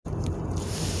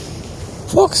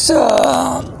Folks,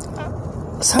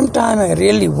 sometimes I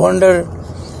really wonder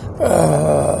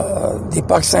the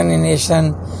Pakistani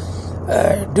nation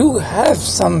do have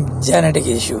some genetic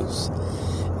issues.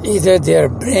 Either their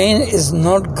brain is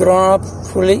not grown up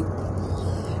fully,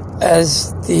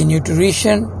 as the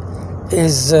nutrition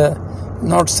is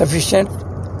not sufficient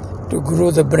to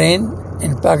grow the brain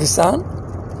in Pakistan.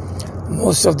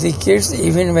 Most of the kids,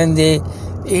 even when they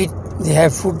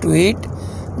have food to eat,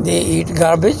 they eat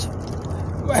garbage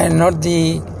and not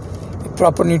the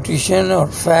proper nutrition or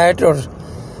fat or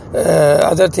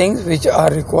other things which are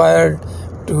required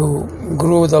to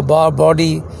grow the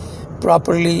body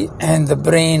properly and the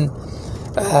brain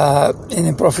in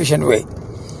a proficient way.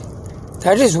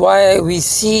 That is why we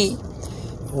see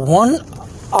one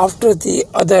after the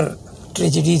other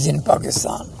tragedies in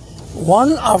Pakistan,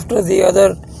 one after the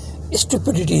other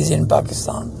stupidities in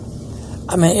Pakistan.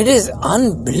 I mean, it is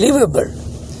unbelievable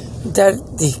that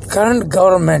the current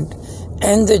government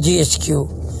and the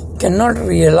GHQ cannot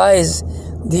realize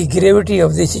the gravity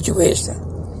of the situation,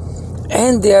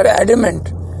 and they are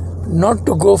adamant not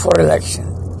to go for election.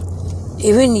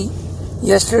 Even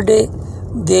yesterday,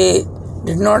 they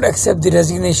did not accept the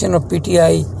resignation of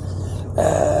PTI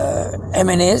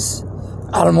MNAs,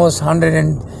 almost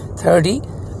 130,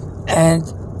 and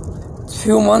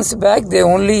few months back they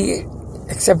only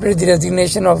accepted the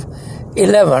resignation of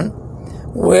 11,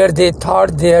 where they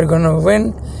thought they are going to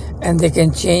win and they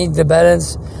can change the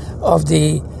balance of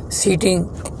the seating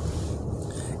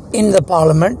in the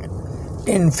parliament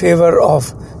in favor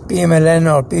of PMLN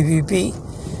or PPP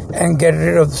and get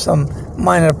rid of some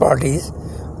minor parties,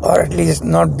 or at least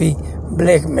not be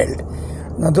blackmailed.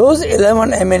 Now those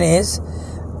 11 MNAs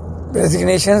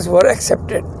resignations were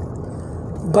accepted,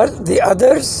 but the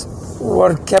others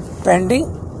were kept pending,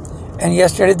 and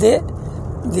yesterday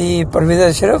the Parvez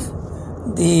Ashraf,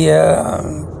 the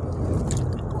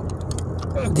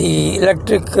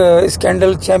electricity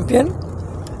scandal champion,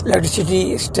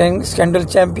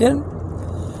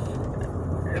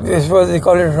 this was, they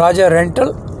call it Raja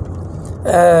Rental,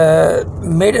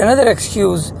 made another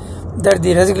excuse that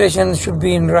the resignation should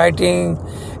be in writing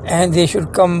and they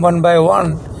should come one by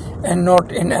one and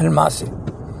not in Almasi.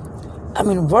 I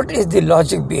mean, what is the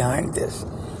logic behind this?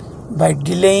 By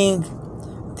delaying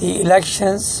the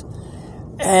elections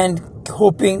and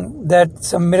hoping that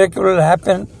some miracle will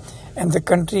happen and the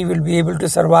country will be able to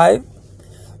survive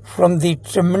from the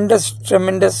tremendous,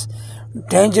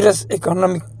 dangerous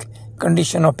economic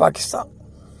condition of Pakistan.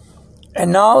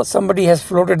 And now somebody has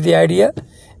floated the idea,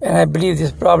 and I believe this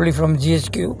is probably from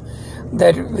GHQ,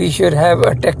 that we should have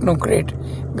a technocrat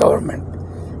government.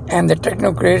 And the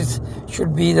technocrats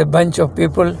should be the bunch of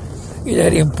people either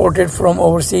imported from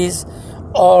overseas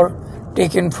or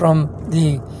taken from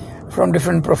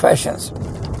different professions.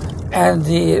 And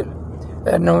the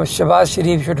Shahbaz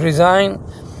Sharif should resign,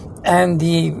 and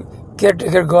the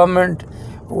caretaker government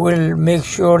will make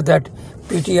sure that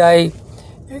PTI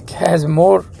has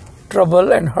more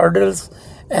trouble and hurdles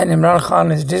and Imran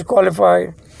Khan is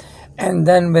disqualified, and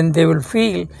then when they will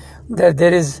feel that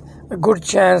there is a good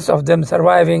chance of them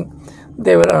surviving,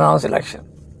 they will announce election.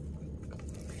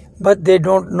 But they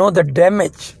don't know the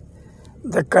damage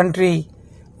the country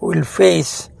will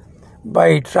face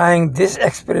by trying this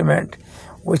experiment,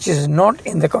 which is not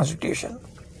in the constitution.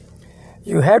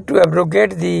 You have to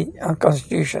abrogate the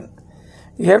constitution.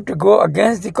 You have to go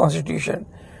against the constitution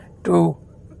to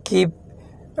keep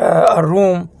a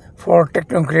room for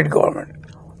technocrat government.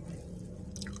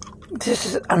 This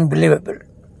is unbelievable.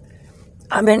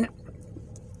 I mean,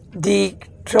 the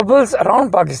troubles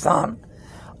around Pakistan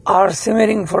are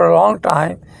simmering for a long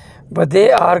time, but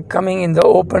they are coming in the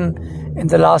open in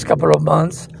the last couple of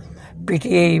months.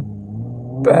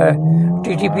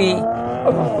 TTP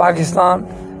of Pakistan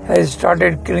has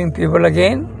started killing people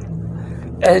again,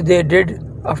 as they did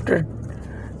after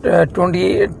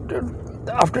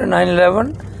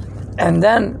 9/11, and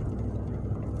then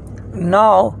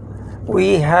now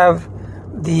we have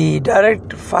the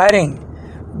direct firing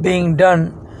being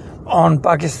done on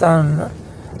Pakistan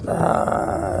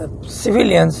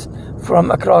civilians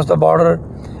from across the border,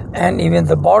 and even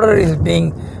the border is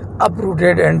being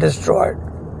uprooted and destroyed.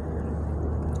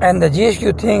 And the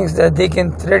GHQ thinks that they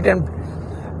can threaten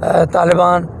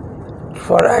Taliban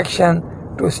for action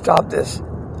to stop this.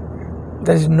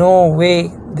 There is no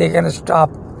way they can stop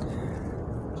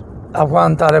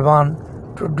Afghan Taliban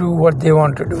to do what they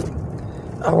want to do.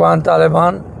 Afghan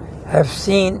Taliban have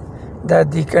seen that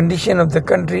the condition of the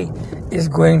country is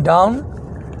going down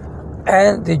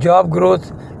and the job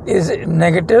growth is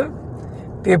negative.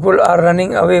 People are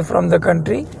running away from the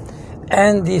country,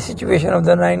 and the situation of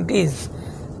the 90s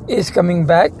is coming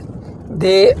back,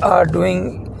 they are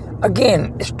doing,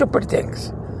 again, stupid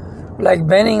things like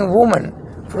banning women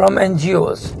from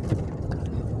NGOs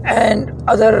and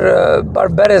other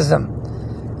barbarism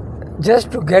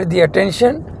just to get the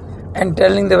attention and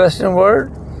telling the Western world,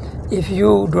 if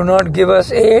you do not give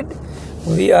us aid,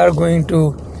 we are going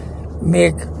to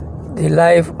make the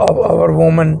life of our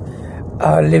women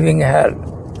a living hell.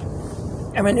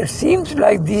 I mean, it seems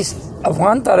like these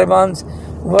Afghan Talibans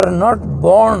were not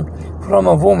born from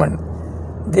a woman.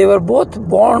 They were both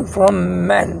born from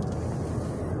men.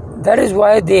 That is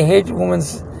why they hate women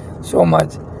so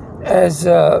much. As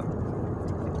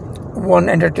one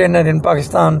entertainer in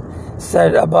Pakistan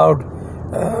said about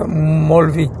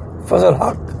Maulvi Fazl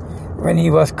Haq when he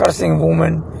was cursing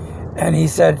women, and he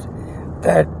said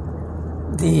that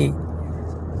the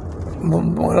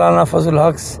Maulana Fazl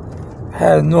Haq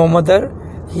has no mother,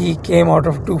 he came out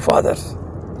of two fathers,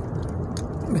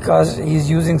 because he's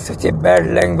using such a bad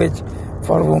language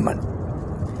for women.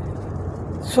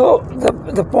 So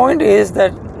the point is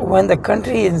that when the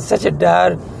country is in such a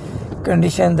dire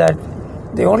condition that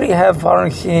they only have foreign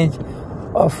exchange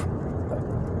of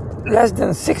less than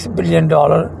 $6 billion,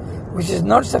 which is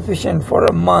not sufficient for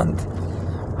a month,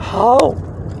 how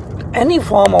any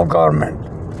form of government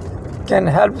can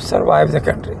help survive the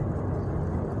country?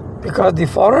 Because the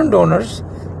foreign donors,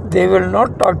 they will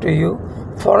not talk to you.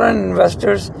 Foreign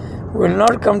investors will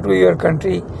not come to your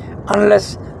country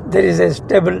unless there is a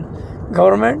stable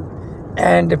government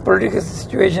and the political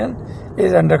situation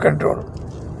is under control.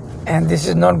 And this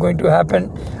is not going to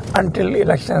happen until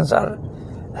elections are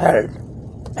held.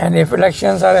 And if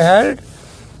elections are held,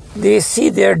 they see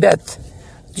their death.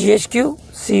 GHQ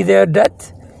see their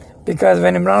death, because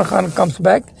when Imran Khan comes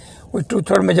back with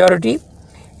 2/3 majority,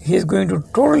 he is going to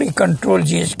totally control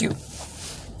GHQ.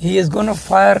 He is going to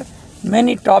fire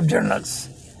many top journalists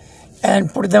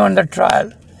and put them under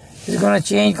trial. He is going to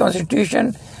change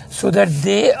constitution so that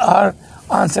they are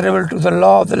answerable to the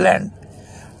law of the land,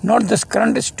 not this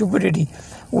current stupidity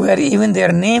where even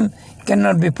their name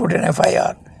cannot be put in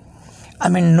FIR. I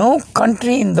mean, no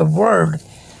country in the world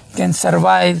can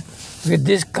survive with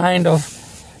this kind of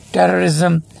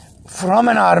terrorism from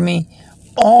an army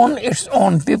on its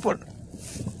own people.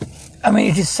 I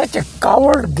mean, it is such a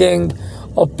coward gang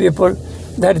of people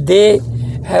that they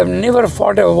have never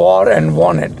fought a war and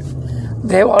won it.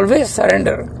 They have always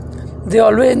surrendered. They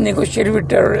always negotiate with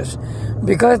terrorists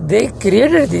because they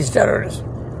created these terrorists.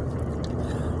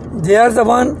 They are the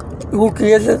one who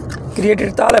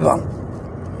created Taliban.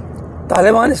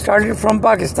 Taliban started from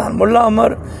Pakistan. Mullah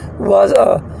Omar was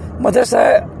a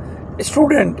madrasa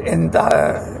student in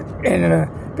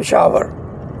Peshawar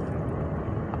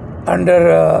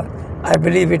under, I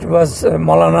believe it was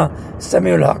Maulana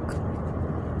Samiul Haq.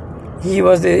 He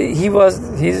was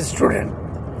his student,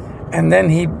 and then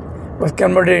he was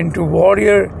converted into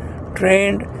warrior,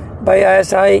 trained by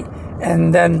ISI,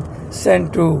 and then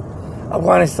sent to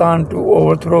Afghanistan to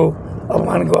overthrow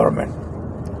Afghan government.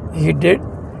 He did,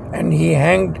 and he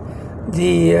hanged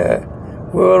the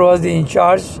whoever was in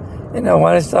charge in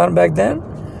Afghanistan back then,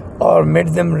 or made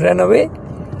them run away.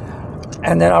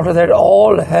 And then after that,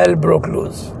 all hell broke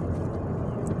loose.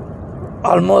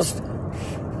 Almost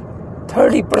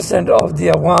 30% of the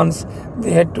Afghans,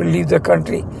 they had to leave the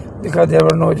country because there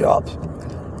were no jobs.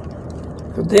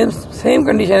 So the same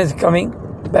condition is coming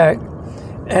back,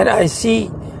 and I see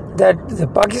that the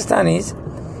Pakistanis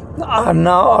are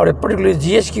now, or particularly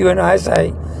GHQ and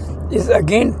ISI, is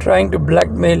again trying to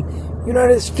blackmail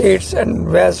United States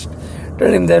and West,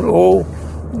 telling them, oh,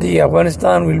 the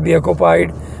Afghanistan will be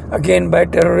occupied again by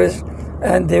terrorists,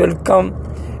 and they will come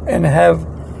and have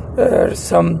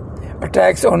some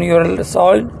attacks on your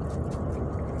soil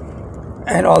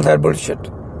and all that bullshit.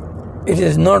 It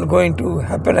is not going to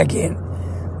happen again.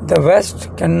 The West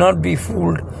cannot be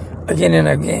fooled again and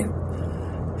again.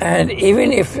 And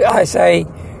even if ISI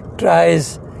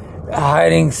tries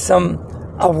hiring some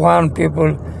Afghan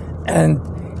people and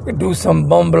do some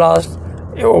bomb blast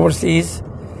overseas,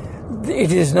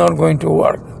 it is not going to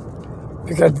work,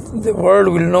 because the world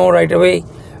will know right away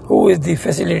who is the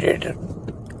facilitator.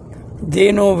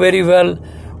 They know very well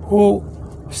who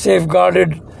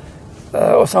safeguarded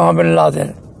Osama bin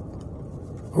Laden,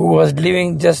 who was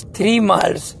living just 3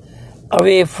 miles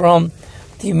away from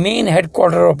the main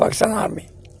headquarters of Pakistan Army,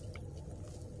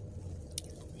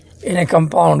 in a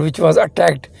compound which was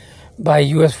attacked by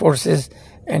US forces,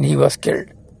 and he was killed.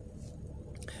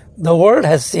 The world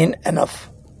has seen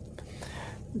enough.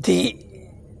 The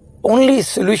only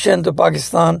solution to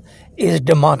Pakistan is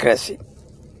democracy.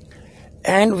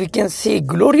 And we can see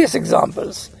glorious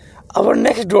examples. Our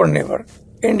next door neighbor,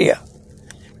 India,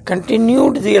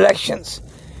 continued the elections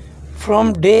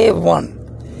from day one,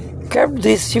 kept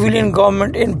the civilian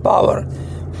government in power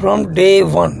from day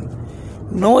one.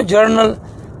 No journal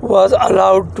was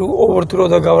allowed to overthrow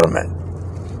the government.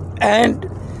 And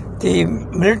the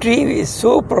military is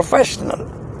so professional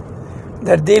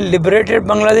that they liberated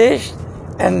Bangladesh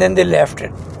and then they left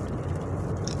it.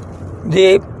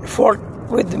 They fought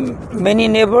with many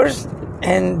neighbors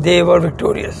and they were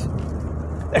victorious,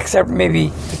 except maybe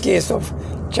the case of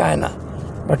China.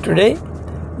 But today,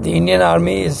 the Indian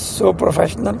army is so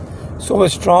professional, so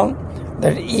strong,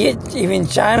 that even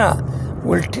China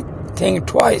will think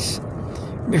twice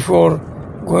before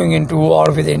going into war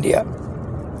with India.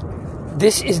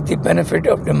 This is the benefit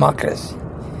of democracy,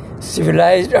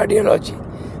 civilized ideology,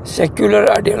 secular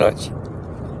ideology,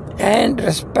 and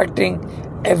respecting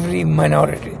every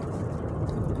minority.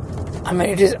 I mean,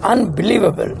 it is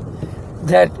unbelievable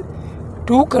that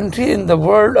two countries in the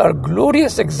world are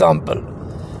glorious example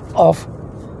of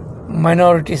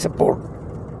minority support.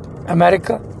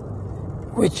 America,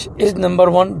 which is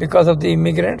number one because of the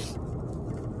immigrants,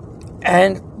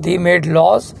 and they made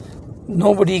laws.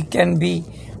 Nobody can be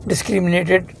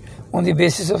discriminated on the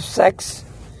basis of sex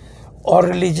or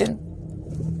religion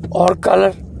or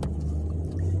color.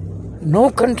 No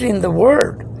country in the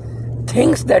world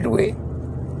thinks that way.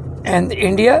 And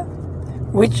India,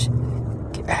 which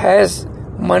has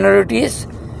minorities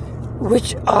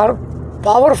which are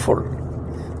powerful,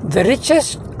 the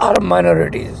richest are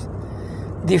minorities,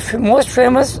 the most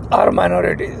famous are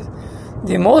minorities,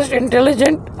 the most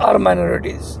intelligent are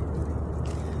minorities,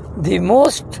 the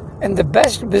most and the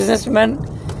best businessmen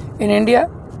in India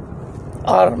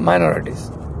are minorities.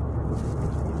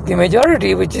 The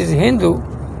majority, which is Hindu,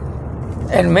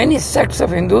 and many sects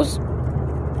of Hindus,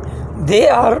 they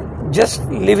are just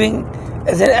living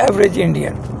as an average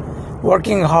Indian,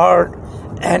 working hard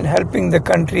and helping the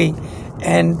country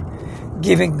and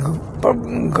giving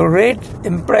great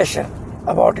impression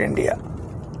about India.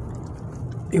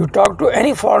 You talk to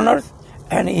any foreigner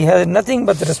and he has nothing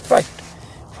but respect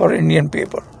for Indian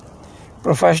people,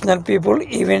 professional people,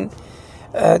 even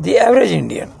the average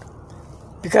Indian,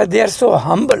 because they are so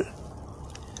humble.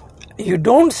 You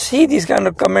don't see these kind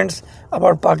of comments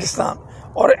about Pakistan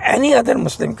or any other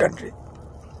Muslim country.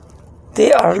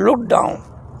 They are looked down.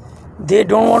 They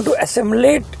don't want to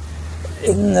assimilate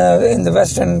in the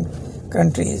Western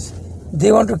countries.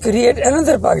 They want to create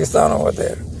another Pakistan over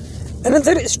there,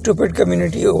 another stupid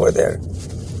community over there,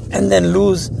 and then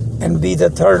lose and be the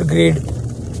third grade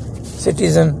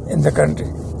citizen in the country.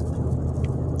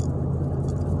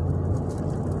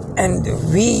 And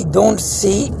we don't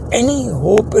see any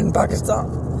hope in Pakistan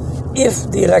if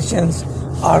the elections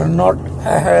are not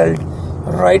held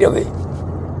right away,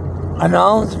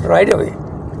 announced right away,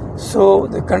 so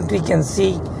the country can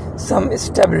see some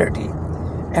stability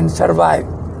and survive.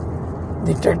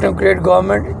 The technocrat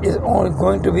government is only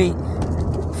going to be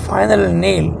final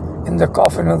nail in the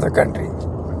coffin of the country.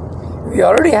 We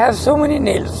already have so many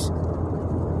nails.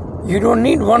 You don't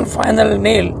need one final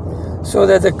nail so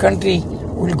that the country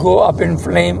will go up in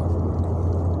flame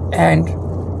and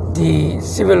the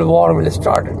civil war will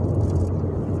start.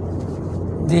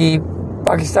 The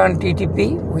Pakistan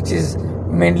TTP, which is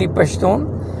mainly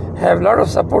Pashtun, have a lot of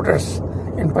supporters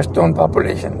in Pashtun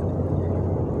population,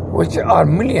 which are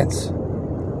millions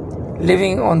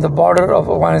living on the border of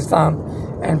Afghanistan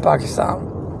and Pakistan,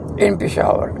 in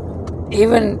Peshawar,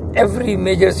 even every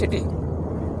major city.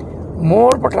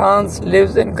 More Pathans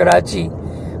lives in Karachi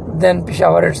than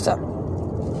Peshawar itself.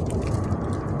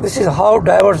 This is how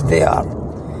diverse they are.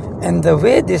 And the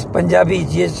way this Punjabi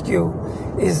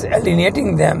GHQ is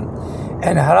alienating them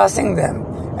and harassing them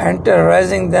and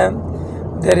terrorizing them,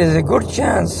 there is a good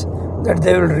chance that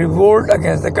they will revolt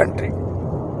against the country.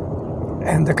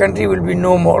 And the country will be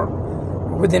no more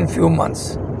within few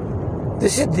months.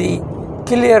 This is the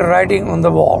clear writing on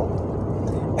the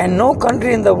wall. And no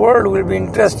country in the world will be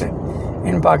interested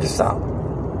in Pakistan.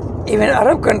 Even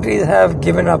Arab countries have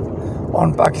given up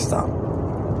on Pakistan.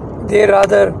 They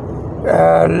rather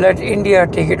let India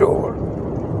take it over,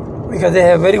 because they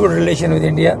have very good relation with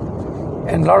India,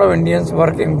 and a lot of Indians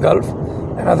work in Gulf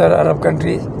and other Arab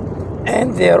countries,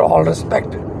 and they are all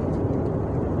respected.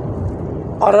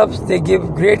 Arabs, they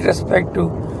give great respect to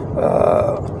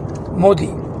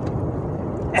Modi,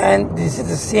 and this is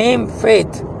the same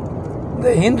faith,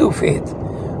 the Hindu faith,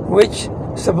 which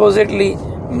supposedly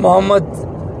Muhammad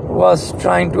was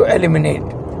trying to eliminate,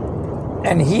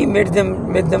 and he made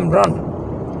them run.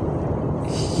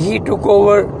 He took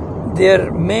over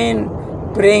their main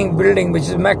praying building, which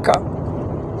is Mecca.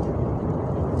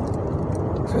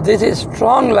 So there is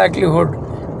strong likelihood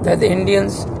that the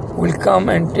Indians will come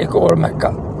and take over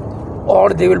Mecca, or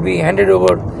they will be handed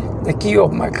over the key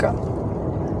of Mecca,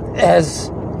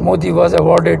 as Modi was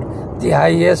awarded the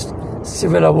highest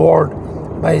civil award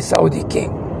by Saudi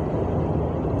king.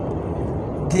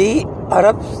 The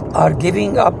Arabs are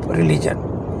giving up religion,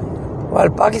 while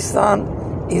Pakistan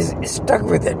is stuck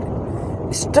with it,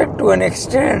 stuck to an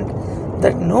extent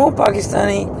that no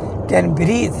Pakistani can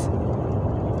breathe,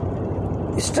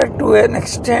 stuck to an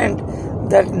extent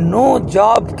that no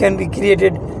job can be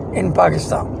created in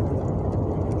Pakistan,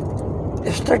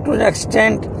 stuck to an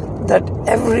extent that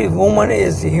every woman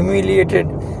is humiliated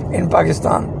in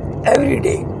Pakistan every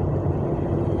day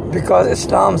because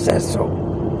Islam says so.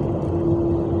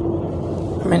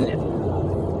 I mean,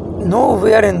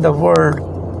 nowhere in the world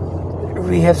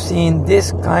we have seen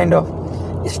this kind of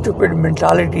stupid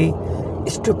mentality,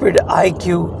 stupid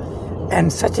IQ,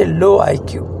 and such a low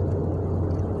IQ.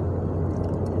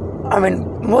 I mean,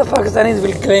 most Pakistanis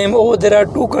will claim, oh, there are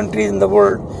two countries in the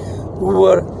world who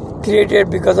were created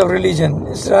because of religion.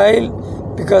 Israel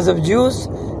because of Jews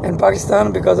and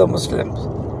Pakistan because of Muslims.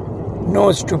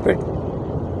 No, stupid.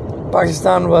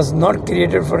 Pakistan was not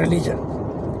created for religion.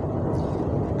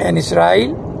 And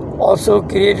Israel, also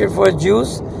created for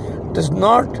Jews, does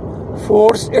not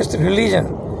force its religion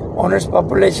on its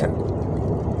population.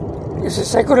 It's a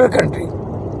secular country.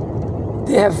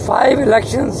 They have 5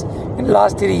 elections in the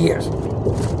last 3 years.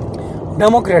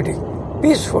 Democratic,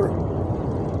 peaceful,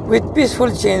 with peaceful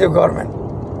change of government.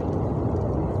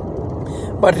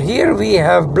 But here we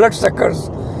have bloodsuckers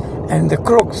and the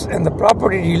crooks and the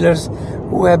property dealers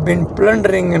who have been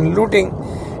plundering and looting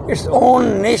its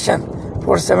own nation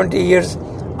for 70 years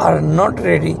are not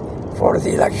ready for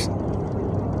the election.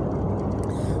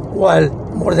 While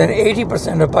more than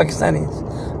 80% of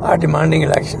Pakistanis are demanding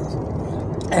elections.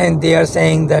 And they are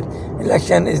saying that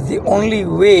election is the only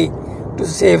way to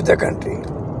save the country.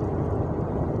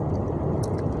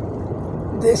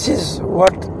 This is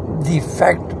what the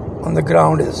fact on the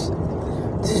ground is.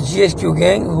 This GSQ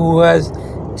gang who has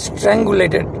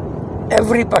strangulated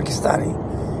every Pakistani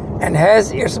and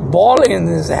has its ball in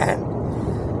his hand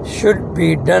should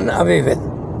be done away with.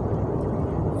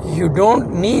 You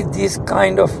don't need these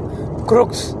kind of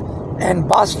crooks and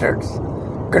bastards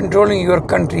controlling your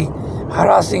country,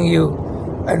 harassing you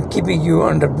and keeping you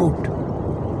under boot.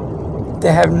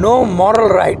 They have no moral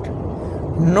right,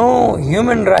 no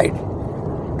human right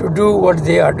to do what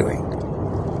they are doing.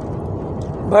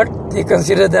 But they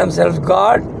consider themselves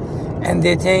God and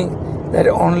they think that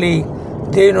only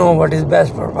they know what is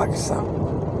best for Pakistan.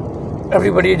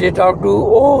 Everybody they talk to,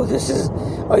 oh, this is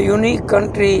a unique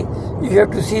country, you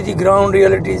have to see the ground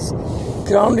realities.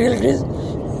 Ground realities?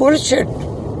 Bullshit.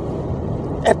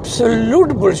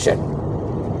 Absolute bullshit.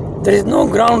 There is no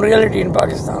ground reality in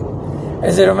Pakistan.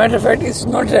 As a matter of fact, it's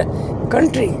not a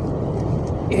country.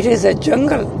 It is a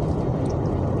jungle.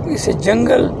 It's a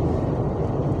jungle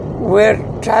where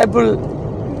tribal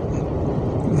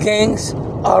gangs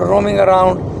are roaming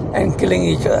around and killing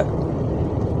each other.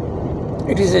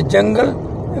 It is a jungle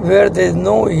where there is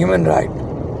no human right,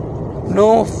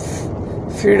 no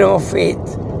freedom of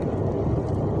faith,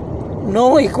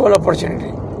 no equal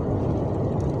opportunity.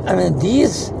 I mean,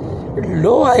 these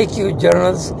low IQ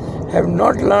journalists have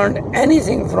not learned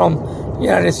anything from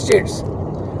United States,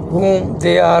 whom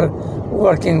they are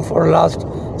working for the last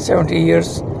 70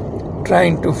 years,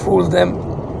 trying to fool them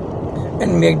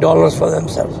and make dollars for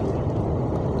themselves.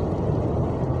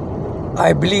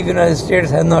 I believe United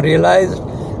States has not realized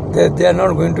that they are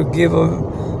not going to give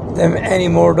them any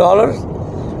more dollars,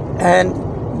 and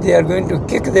they are going to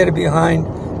kick their behind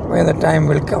when the time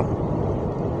will come.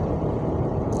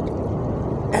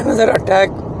 Another attack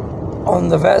on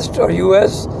the West or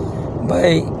US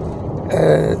by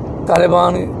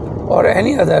Taliban or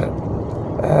any other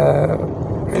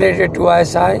related to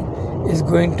ISI is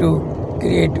going to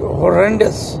create a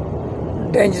horrendous,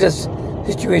 dangerous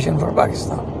situation for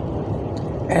Pakistan.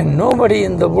 And nobody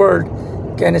in the world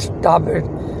can stop it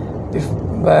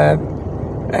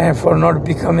for not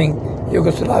becoming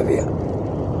Yugoslavia.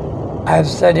 I have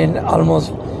said in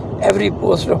almost every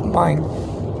post of mine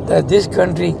that this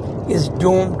country is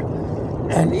doomed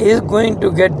and is going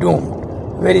to get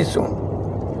doomed very soon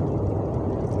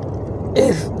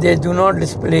if they do not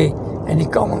display any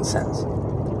common sense.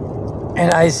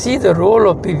 And I see the role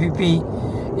of PPP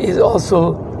is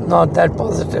also not that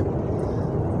positive.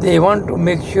 They want to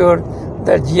make sure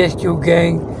that GSQ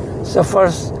gang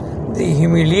suffers the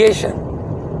humiliation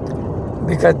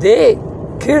because they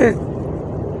killed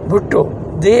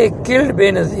Bhutto, they killed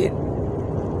Benazir,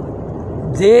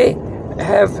 they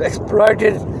have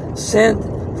exploited Sindh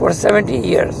for 70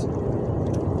 years.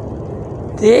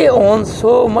 They own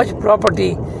so much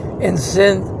property in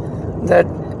Sindh that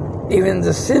even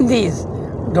the Sindhis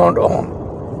don't own.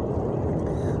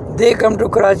 They come to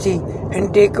Karachi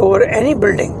and take over any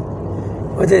building,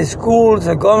 whether it's schools,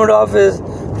 a government office,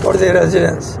 for their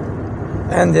residents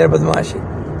and their badmashi.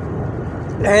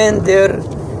 And they're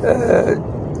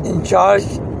in charge,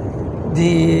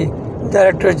 the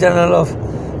Director General of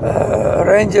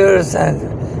Rangers and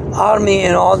Army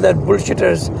and all that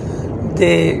bullshitters.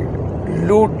 They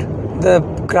loot the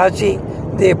Karachi,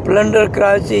 they plunder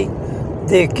Karachi,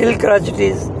 they kill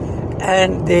Karachitis,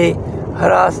 and they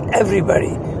harass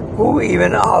everybody who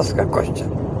even asks a question.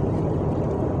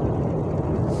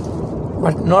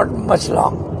 But not much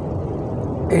long.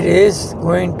 It is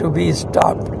going to be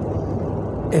stopped,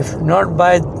 if not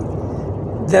by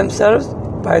themselves,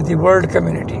 by the world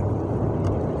community.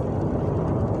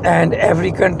 And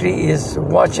every country is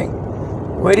watching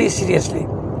very seriously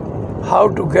how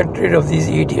to get rid of these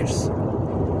idiots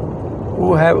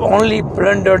who have only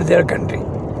plundered their country,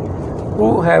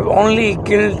 who have only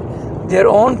killed their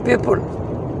own people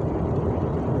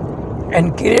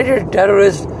and created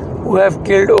terrorists who have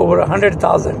killed over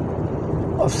 100,000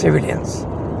 of civilians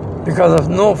because of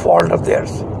no fault of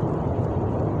theirs.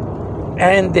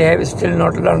 And they have still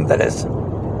not learned the lesson.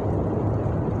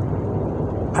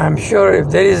 I am sure if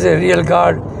there is a real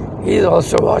God, He is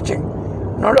also watching,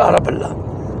 not Arab Allah,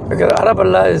 because Arab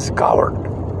Allah is coward.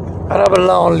 Arab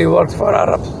Allah only works for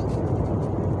Arabs,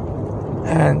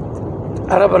 and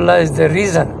Arab Allah is the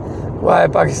reason why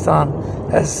Pakistan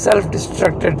has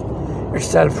self-destructed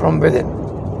itself from within.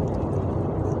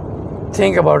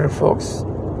 Think about it, folks.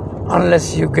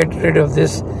 Unless you get rid of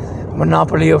this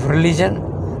monopoly of religion,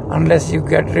 unless you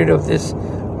get rid of this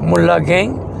mullah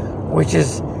gang, which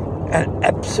is an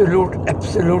absolute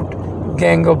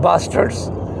gang of bastards,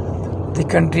 the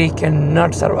country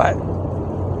cannot survive.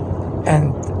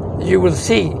 And you will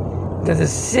see that the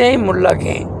same mullah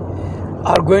gang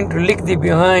are going to lick the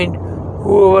behind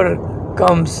whoever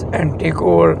comes and take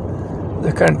over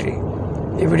the country.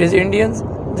 If it is Indians,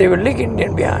 they will lick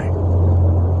Indian behind,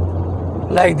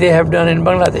 like they have done in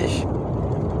Bangladesh.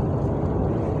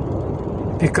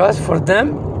 Because for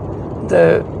them,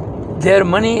 their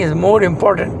money is more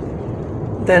important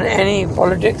than any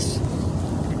politics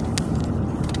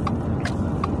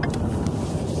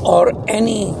or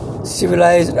any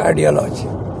civilized ideology.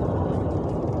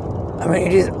 I mean,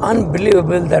 it is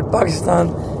unbelievable that Pakistan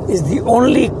is the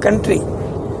only country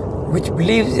which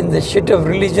believes in the shit of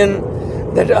religion,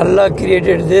 that Allah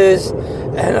created this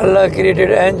and Allah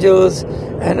created angels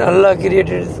and Allah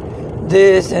created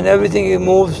this, and everything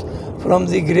moves from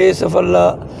the grace of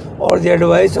Allah or the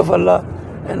advice of Allah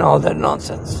and all that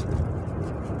nonsense.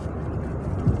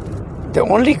 The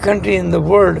only country in the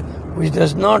world which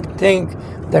does not think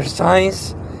that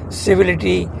science,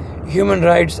 civility, human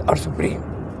rights are supreme,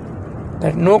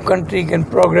 that no country can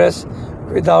progress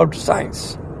without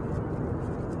science.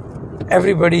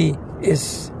 Everybody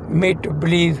is made to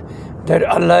believe that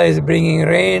Allah is bringing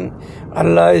rain,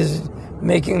 Allah is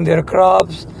making their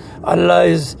crops, Allah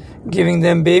is giving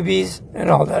them babies and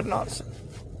all that nonsense.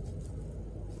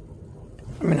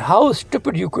 I mean, how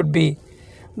stupid you could be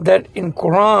that in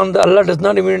Quran Allah does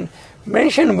not even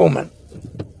mention woman,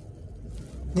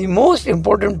 the most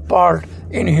important part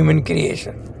in human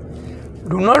creation.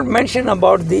 Do not mention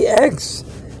about the eggs,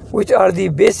 which are the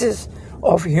basis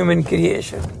of human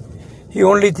creation. He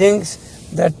only thinks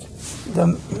that the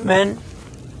man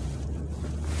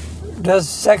does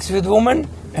sex with woman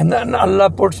and then Allah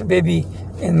puts baby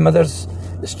in mother's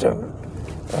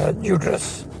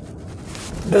uterus.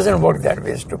 Doesn't work that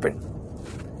way, stupid.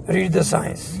 Read the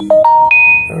science.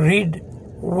 Read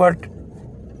what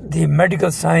the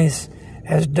medical science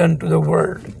has done to the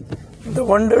world. The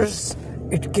wonders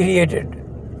it created.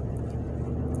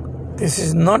 This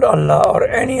is not Allah or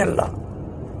any Allah.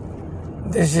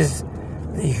 This is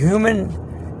the human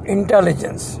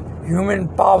intelligence, human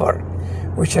power,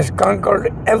 which has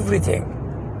conquered everything,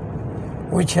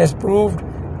 which has proved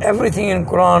everything in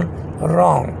Quran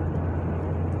wrong.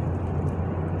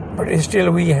 But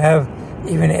still we have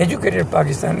even educated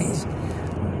Pakistanis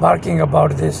barking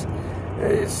about this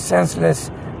senseless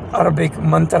Arabic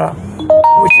mantra,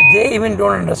 which they even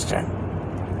don't understand.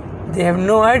 They have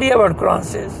no idea what Quran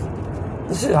says.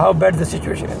 This is how bad the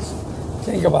situation is.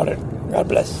 Think about it. God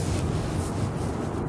bless.